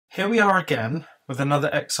Here we are again with another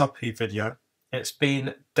XRP video. It's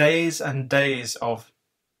been days and days of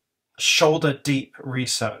shoulder deep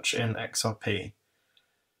research in XRP.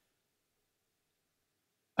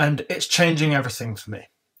 And it's changing everything for me.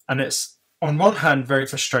 And it's on one hand very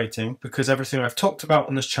frustrating because everything I've talked about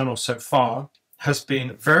on this channel so far has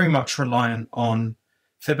been very much reliant on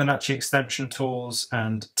Fibonacci extension tools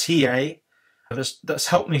and TA. That's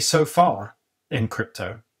helped me so far in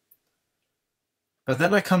crypto. But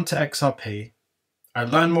then I come to XRP, I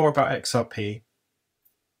learn more about XRP,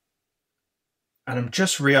 and I'm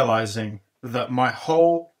just realizing that my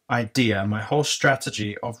whole idea, my whole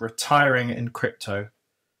strategy of retiring in crypto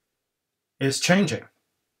is changing.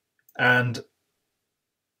 And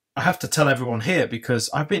I have to tell everyone here because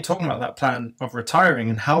I've been talking about that plan of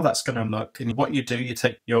retiring and how that's going to look. And what you do, you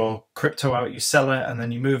take your crypto out, you sell it, and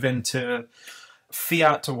then you move into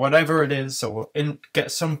fiat or whatever it is, or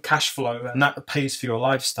get some cash flow, and that pays for your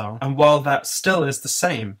lifestyle. And while that still is the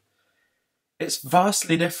same, it's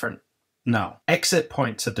vastly different now. Exit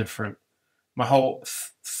points are different. My whole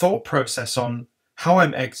thought process on how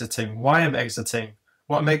I'm exiting, why I'm exiting,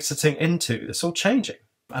 what I'm exiting into, it's all changing.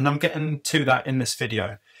 And I'm getting to that in this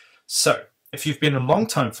video. So if you've been a long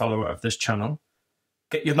time follower of this channel,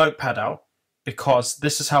 get your notepad out, because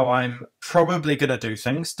this is how I'm probably going to do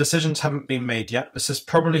things. Decisions haven't been made yet. This is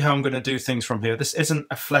probably how I'm going to do things from here. This isn't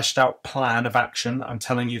a fleshed out plan of action. I'm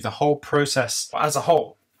telling you the whole process as a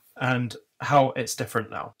whole and how it's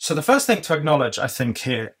different now. So the first thing to acknowledge, I think,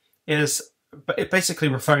 here is basically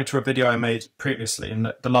referring to a video I made previously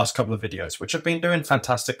in the last couple of videos, which have been doing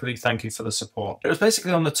fantastically. Thank you for the support. It was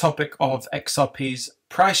basically on the topic of XRP's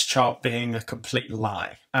price chart being a complete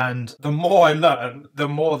lie. And the more I learn, the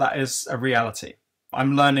more that is a reality.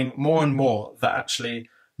 I'm learning more and more that actually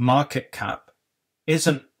market cap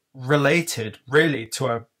isn't related really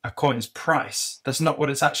to a coin's price. That's not what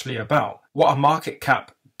it's actually about. What a market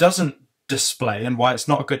cap doesn't display, and why it's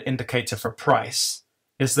not a good indicator for price,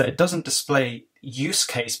 is that it doesn't display use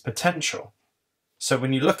case potential. So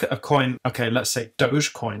when you look at a coin, okay, let's say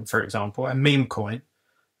Dogecoin, for example, a meme coin,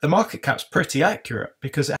 the market cap's pretty accurate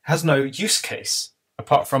because it has no use case,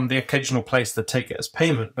 apart from the occasional place that take it as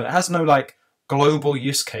payment, but it has no like global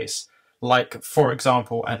use case, like, for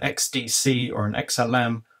example, an XDC or an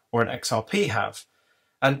XLM or an XRP have.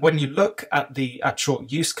 And when you look at the actual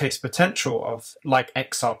use case potential of like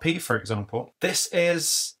XRP, for example, this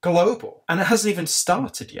is global and it hasn't even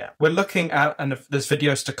started yet. We're looking at, and there's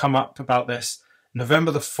videos to come up about this,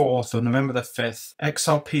 November the 4th or November the 5th,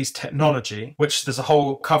 XRP's technology, which there's a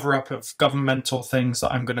whole cover up of governmental things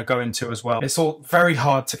that I'm going to go into as well. It's all very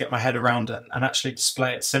hard to get my head around it and actually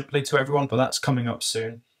display it simply to everyone, but that's coming up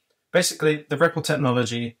soon. Basically, the Ripple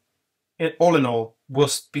technology, all in all, will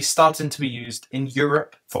be starting to be used in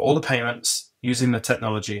Europe for all the payments using the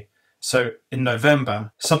technology. So in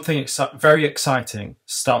November, something very exciting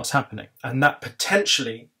starts happening. And that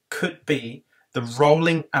potentially could be the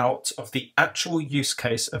rolling out of the actual use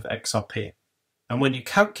case of XRP. And when you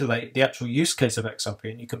calculate the actual use case of XRP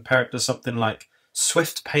and you compare it to something like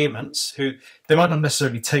Swift payments, who they might not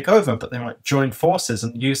necessarily take over, but they might join forces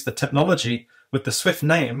and use the technology with the Swift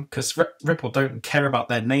name, because Ripple don't care about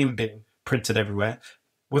their name being printed everywhere.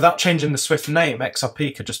 Without changing the Swift name,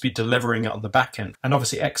 XRP could just be delivering it on the back end, and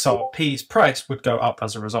obviously XRP's price would go up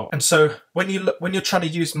as a result. And so when you're trying to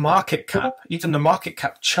use market cap, even the market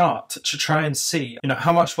cap chart, to try and see,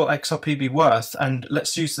 how much will XRP be worth, and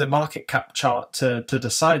let's use the market cap chart to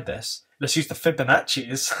decide this. Let's use the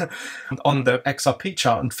Fibonacci's on the XRP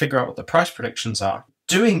chart and figure out what the price predictions are.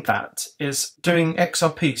 Doing that is doing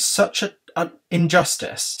XRP such an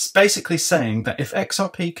injustice. It's basically saying that if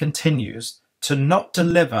XRP continues to not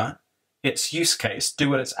deliver its use case,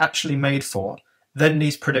 do what it's actually made for, then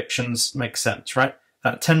these predictions make sense, right?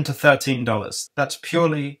 That $10 to $13, that's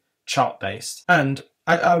purely chart-based. And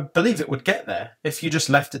I believe it would get there if you just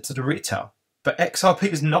left it to the retail. But XRP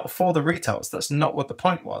is not for the retails. That's not what the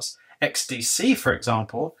point was. XDC, for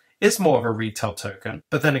example, is more of a retail token.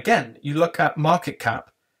 But then again, you look at market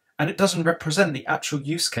cap, and it doesn't represent the actual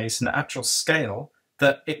use case and the actual scale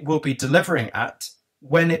that it will be delivering at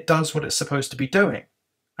when it does what it's supposed to be doing.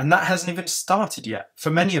 And that hasn't even started yet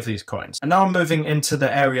for many of these coins. And now I'm moving into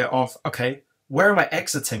the area of, okay, where am I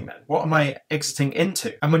exiting then? What am I exiting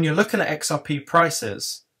into? And when you're looking at XRP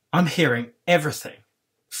prices, I'm hearing everything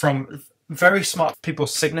from very smart people,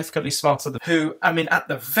 significantly smarter than who, at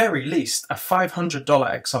the very least, a $500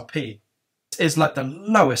 XRP is like the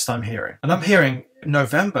lowest I'm hearing. And I'm hearing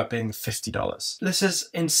November being $50. This is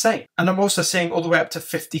insane. And I'm also seeing all the way up to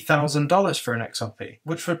 $50,000 for an XRP,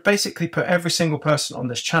 which would basically put every single person on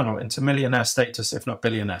this channel into millionaire status, if not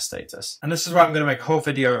billionaire status. And this is why I'm going to make a whole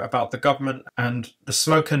video about the government and the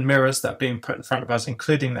smoke and mirrors that are being put in front of us,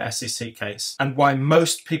 including the SEC case, and why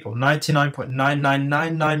most people,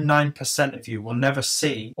 99.99999% of you, will never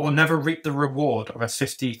see or never reap the reward of a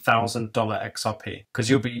 $50,000 XRP, because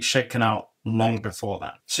you'll be shaken out long before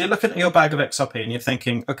that. So you're looking at your bag of XRP and you're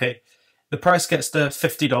thinking, okay, the price gets to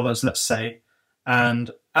 $50, let's say, and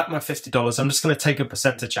at my $50, I'm just going to take a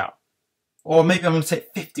percentage out. Or maybe I'm going to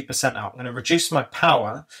take 50% out. I'm going to reduce my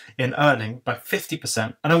power in earning by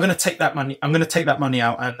 50%, and I'm going to take that money. I'm going to take that money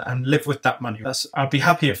out and live with that money. I'd be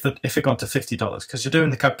happy if it got to $50, because you're doing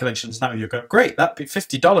the calculations now. You're going, great, that'd be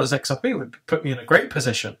 $50 XRP would put me in a great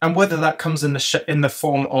position. And whether that comes in the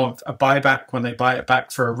form of a buyback when they buy it back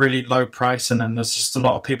for a really low price, and then there's just a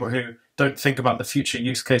lot of people who don't think about the future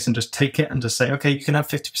use case and just take it and just say, okay, you can have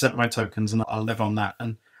 50% of my tokens and I'll live on that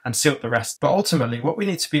and see what the rest. But ultimately, what we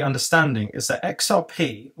need to be understanding is that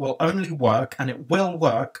XRP will only work, and it will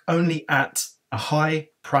work only at a high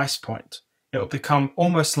price point. It will become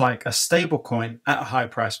almost like a stable coin at a high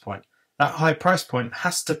price point. That high price point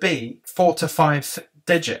has to be 4 to 5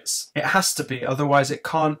 digits. It has to be, otherwise it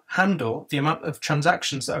can't handle the amount of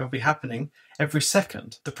transactions that will be happening every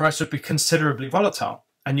second. The price would be considerably volatile,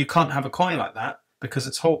 and you can't have a coin like that, because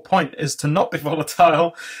its whole point is to not be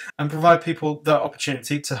volatile and provide people the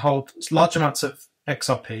opportunity to hold large amounts of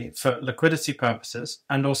XRP for liquidity purposes,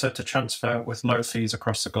 and also to transfer with low fees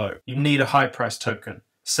across the globe. You need a high price token.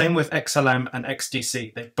 Same with XLM and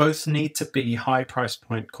XDC. They both need to be high price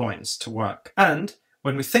point coins to work. And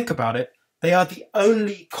when we think about it, they are the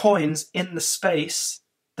only coins in the space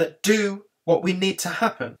that do what we need to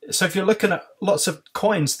happen. So if you're looking at lots of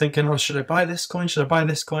coins thinking, oh, should I buy this coin? Should I buy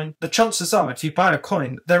this coin? The chances are, if you buy a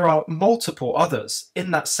coin, there are multiple others in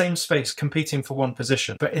that same space competing for one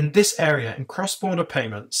position. But in this area, in cross-border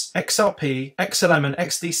payments, XRP, XLM, and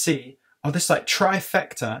XDC are this like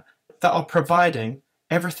trifecta that are providing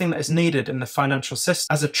everything that is needed in the financial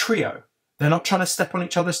system as a trio. They're not trying to step on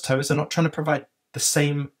each other's toes. They're not trying to provide the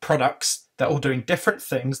same products. They're all doing different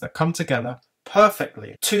things that come together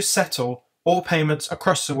perfectly to settle all payments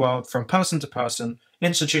across the world, from person to person,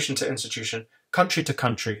 institution to institution, country to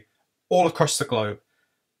country, all across the globe.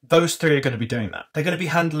 Those three are going to be doing that. They're going to be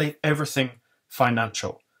handling everything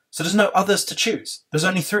financial. So there's no others to choose. There's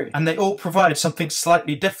only three. And they all provide something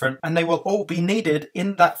slightly different, and they will all be needed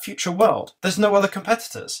in that future world. There's no other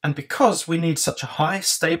competitors. And because we need such a high,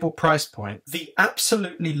 stable price point, the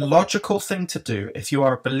absolutely logical thing to do, if you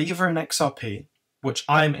are a believer in XRP, which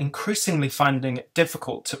I'm increasingly finding it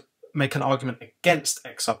difficult to make an argument against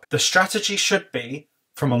XRP. The strategy should be,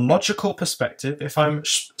 from a logical perspective, if I'm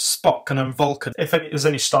Spock and I'm Vulcan, if there's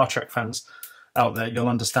any Star Trek fans out there, you'll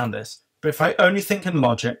understand this. But if I only think in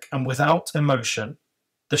logic and without emotion,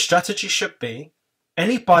 the strategy should be,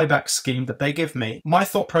 any buyback scheme that they give me, my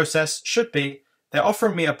thought process should be, they're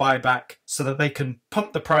offering me a buyback so that they can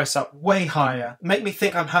pump the price up way higher, make me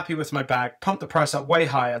think I'm happy with my bag, pump the price up way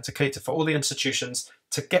higher to cater for all the institutions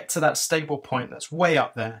to get to that stable point that's way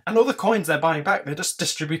up there. And all the coins they're buying back, they're just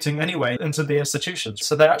distributing anyway into the institutions.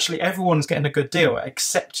 So they're actually, everyone's getting a good deal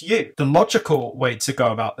except you. The logical way to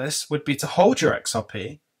go about this would be to hold your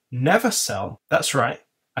XRP, never sell. That's right,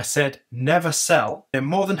 I said never sell. They're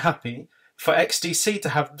more than happy for XDC to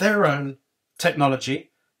have their own technology,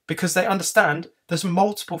 because they understand there's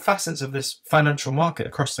multiple facets of this financial market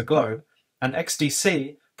across the globe, and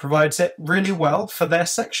XDC provides it really well for their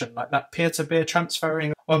section, like that peer-to-peer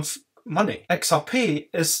transferring of money. XRP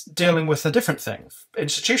is dealing with a different thing,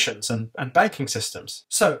 institutions and banking systems.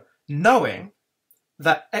 So knowing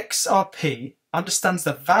that XRP understands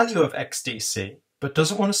the value of XDC, but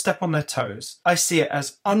doesn't want to step on their toes, I see it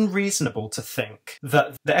as unreasonable to think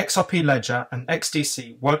that the XRP ledger and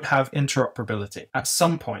XDC won't have interoperability at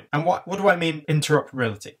some point. And what do I mean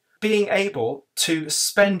interoperability? Being able to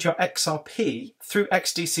spend your XRP through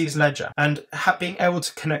XDC's ledger and being able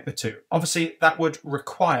to connect the two. Obviously, that would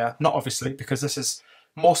require, not obviously, because this is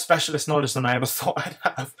more specialist knowledge than I ever thought I'd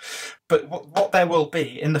have, but what there will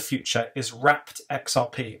be in the future is wrapped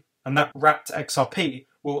XRP. And that wrapped XRP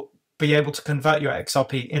will be able to convert your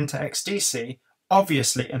XRP into XDC,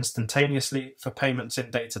 obviously instantaneously for payments in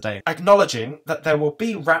day-to-day. Acknowledging that there will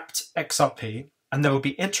be wrapped XRP and there will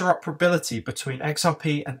be interoperability between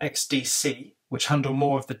XRP and XDC which handle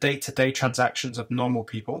more of the day-to-day transactions of normal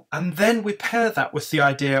people. And then we pair that with the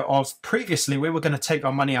idea of previously we were going to take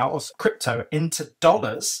our money out of crypto into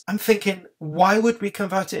dollars. I'm thinking, why would we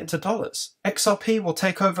convert it into dollars? XRP will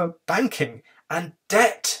take over banking and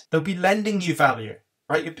debt. They'll be lending you value,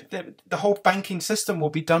 right? The whole banking system will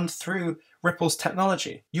be done through Ripple's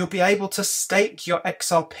technology. You'll be able to stake your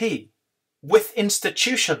XRP with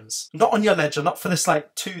institutions, not on your ledger, not for this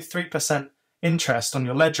like 2-3% interest on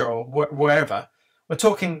your ledger or wherever. We're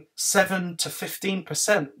talking 7 to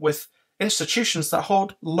 15% with institutions that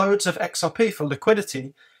hold loads of XRP for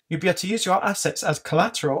liquidity. You'd be able to use your assets as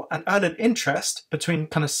collateral and earn an interest between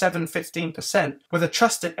kind of 7-15% with a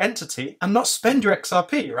trusted entity and not spend your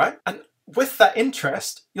XRP, right? And with that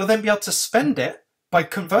interest, you'll then be able to spend it by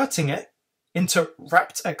converting it into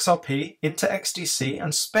wrapped XRP, into XDC,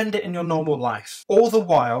 and spend it in your normal life. All the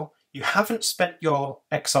while, you haven't spent your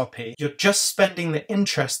XRP, you're just spending the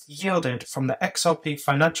interest yielded from the XRP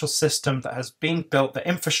financial system that has been built, the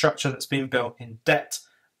infrastructure that's been built in debt,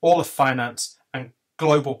 all of finance, and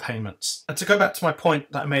global payments. And to go back to my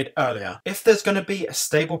point that I made earlier, if there's going to be a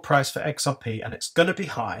stable price for XRP and it's going to be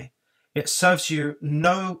high, it serves you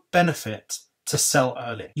no benefit to sell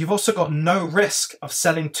early. You've also got no risk of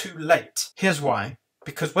selling too late. Here's why.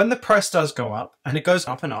 Because when the price does go up, and it goes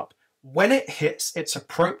up and up, when it hits its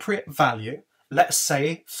appropriate value, let's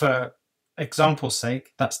say for example's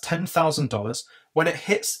sake, that's $10,000, when it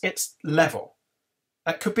hits its level,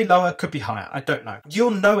 that could be lower, could be higher, I don't know. You'll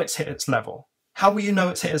know it's hit its level. How will you know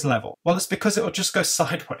it's hit its level? Well, it's because it will just go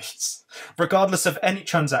sideways. Regardless of any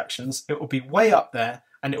transactions, it will be way up there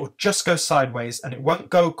and it will just go sideways and it won't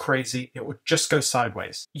go crazy, it will just go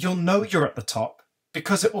sideways. You'll know you're at the top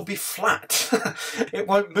because it will be flat. It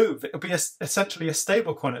won't move. It'll be essentially a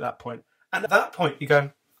stable coin at that point. And at that point you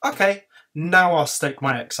go, okay, now I'll stake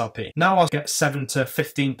my XRP. Now I'll get 7 to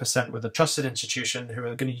 15% with a trusted institution who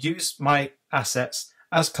are going to use my assets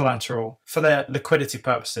as collateral for their liquidity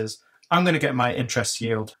purposes. I'm going to get my interest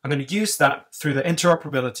yield. I'm going to use that through the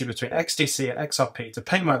interoperability between XDC and XRP to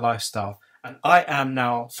pay my lifestyle. And I am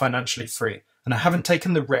now financially free. And I haven't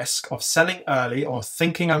taken the risk of selling early or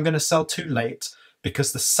thinking I'm going to sell too late,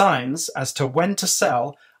 because the signs as to when to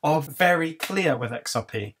sell are very clear with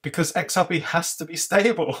XRP, because XRP has to be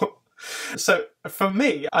stable. So for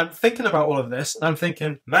me, I'm thinking about all of this and I'm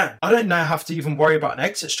thinking, man, I don't now have to even worry about an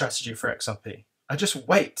exit strategy for XRP. I just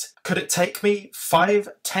wait. Could it take me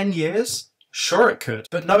 5-10 years? Sure it could.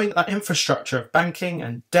 But knowing that infrastructure of banking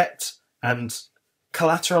and debt and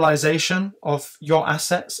collateralization of your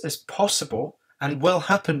assets is possible and will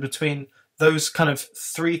happen between those kind of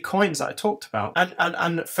 3 coins that I talked about.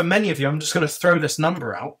 And for many of you, I'm just going to throw this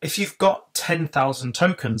number out. If you've got 10,000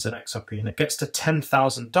 tokens in XRP and it gets to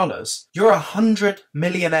 $10,000, you're 100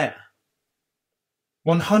 millionaire.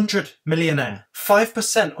 100 millionaire.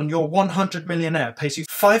 5% on your 100 millionaire pays you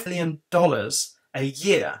 $5 million a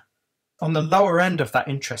year on the lower end of that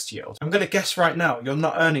interest yield. I'm going to guess right now, you're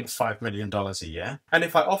not earning $5 million a year. And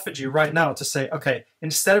if I offered you right now to say, okay,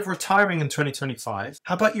 instead of retiring in 2025,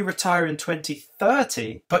 how about you retire in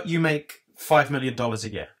 2030, but you make $5 million a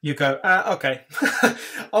year? You go, okay,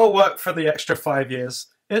 I'll work for the extra 5 years.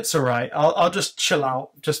 It's all right. I'll just chill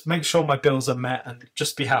out, just make sure my bills are met and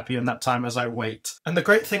just be happy in that time as I wait. And the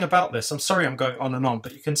great thing about this, I'm sorry I'm going on and on,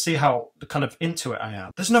 but you can see how kind of into it I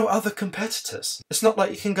am. There's no other competitors. It's not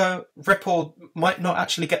like you can go, Ripple might not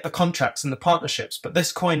actually get the contracts and the partnerships, but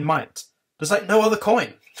this coin might. There's like no other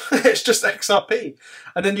coin. It's just XRP.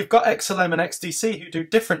 And then you've got XLM and XDC who do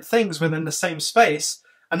different things within the same space,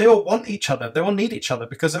 and they all want each other. They all need each other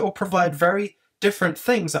because it will provide very different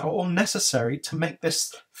things that are all necessary to make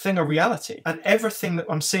this thing a reality. And everything that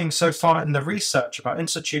I'm seeing so far in the research about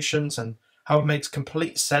institutions and how it makes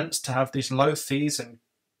complete sense to have these low fees and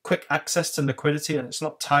quick access to liquidity, and it's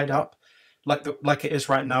not tied up like it is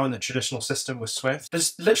right now in the traditional system with Swift.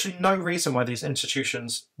 There's literally no reason why these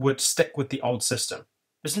institutions would stick with the old system.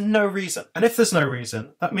 There's no reason. And if there's no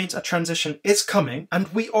reason, that means a transition is coming and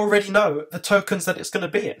we already know the tokens that it's going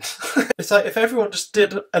to be in. It's like if everyone just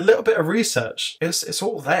did a little bit of research, it's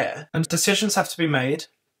all there. And decisions have to be made.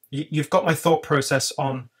 You've got my thought process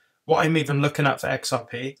on what I'm even looking at for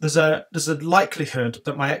XRP. There's a likelihood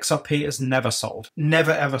that my XRP is never sold.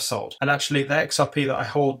 Never ever sold. And actually the XRP that I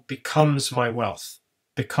hold becomes my wealth,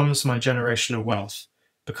 becomes my generational wealth,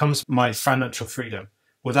 becomes my financial freedom,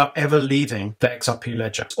 without ever leaving the XRP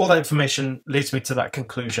ledger. All that information leads me to that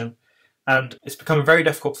conclusion, and it's become very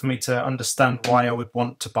difficult for me to understand why I would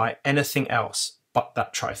want to buy anything else but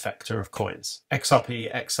that trifecta of coins: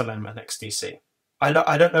 XRP, XLM, and XDC.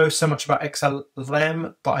 I don't know so much about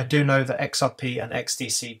XLM, but I do know that XRP and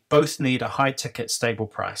XDC both need a high ticket stable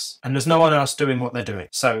price. And there's no one else doing what they're doing.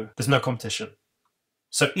 So there's no competition.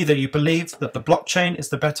 So either you believe that the blockchain is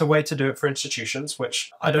the better way to do it for institutions,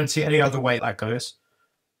 which I don't see any other way that goes,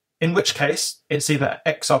 in which case it's either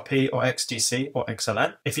XRP or XDC or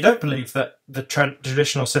XLM. If you don't believe that the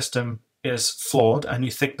traditional system is flawed and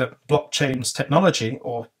you think that blockchain's technology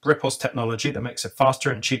or Ripple's technology that makes it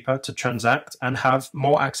faster and cheaper to transact and have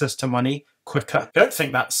more access to money quicker, if you don't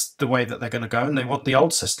think that's the way that they're going to go and they want the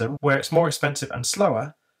old system where it's more expensive and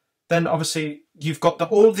slower, then obviously you've got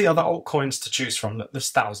all the other altcoins to choose from.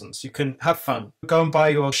 There's thousands. You can have fun. Go and buy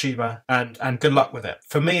your Shiba and good luck with it.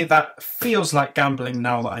 For me, that feels like gambling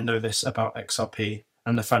now that I know this about XRP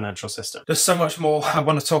and the financial system. There's so much more I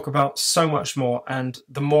want to talk about, so much more. And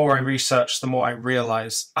the more I research, the more I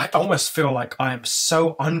realize I almost feel like I am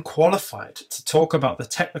so unqualified to talk about the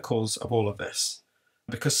technicals of all of this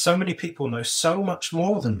because so many people know so much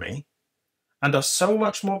more than me and are so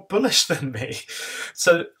much more bullish than me.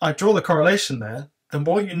 So I draw the correlation there. The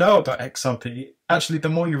more you know about XRP, actually, the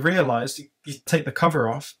more you realize, you take the cover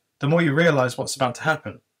off, the more you realize what's about to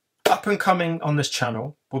happen. Up and coming on this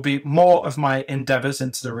channel will be more of my endeavors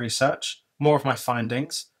into the research, more of my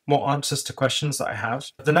findings, more answers to questions that I have.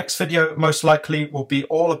 The next video most likely will be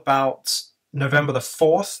all about November the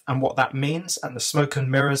 4th and what that means and the smoke and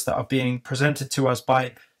mirrors that are being presented to us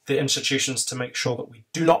by the institutions to make sure that we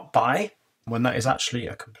do not buy when that is actually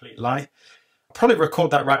a complete lie. I'll probably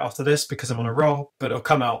record that right after this because I'm on a roll, but it'll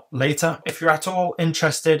come out later. If you're at all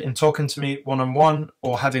interested in talking to me one-on-one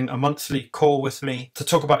or having a monthly call with me to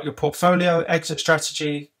talk about your portfolio, exit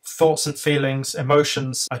strategy, thoughts and feelings,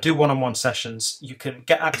 emotions, I do one-on-one sessions. You can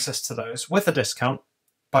get access to those with a discount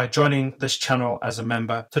by joining this channel as a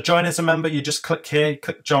member. To join as a member, you just click here,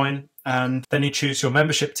 click join, and then you choose your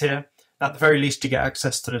membership tier. At the very least, you get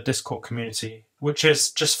access to the Discord community, which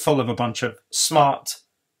is just full of a bunch of smart,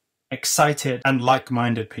 excited and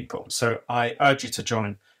like-minded people. So I urge you to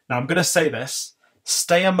join. Now I'm going to say this,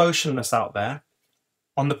 stay emotionless out there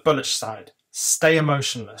on the bullish side. Stay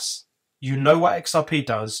emotionless. You know what XRP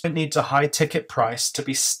does. It needs a high ticket price to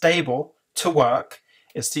be stable, to work.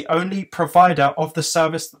 It's the only provider of the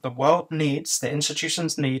service that the world needs, the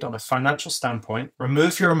institutions need on a financial standpoint.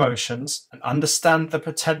 Remove your emotions and understand the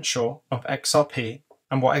potential of XRP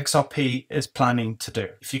and what XRP is planning to do.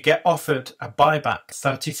 If you get offered a buyback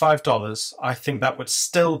 $35, I think that would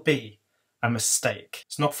still be a mistake.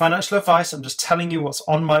 It's not financial advice. I'm just telling you what's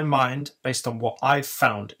on my mind based on what I've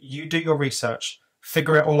found. You do your research,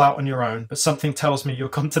 figure it all out on your own, but something tells me you'll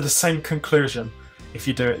come to the same conclusion if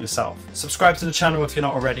you do it yourself. Subscribe to the channel if you're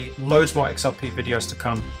not already. Loads more XRP videos to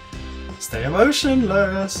come. Stay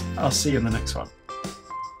emotionless. I'll see you in the next one.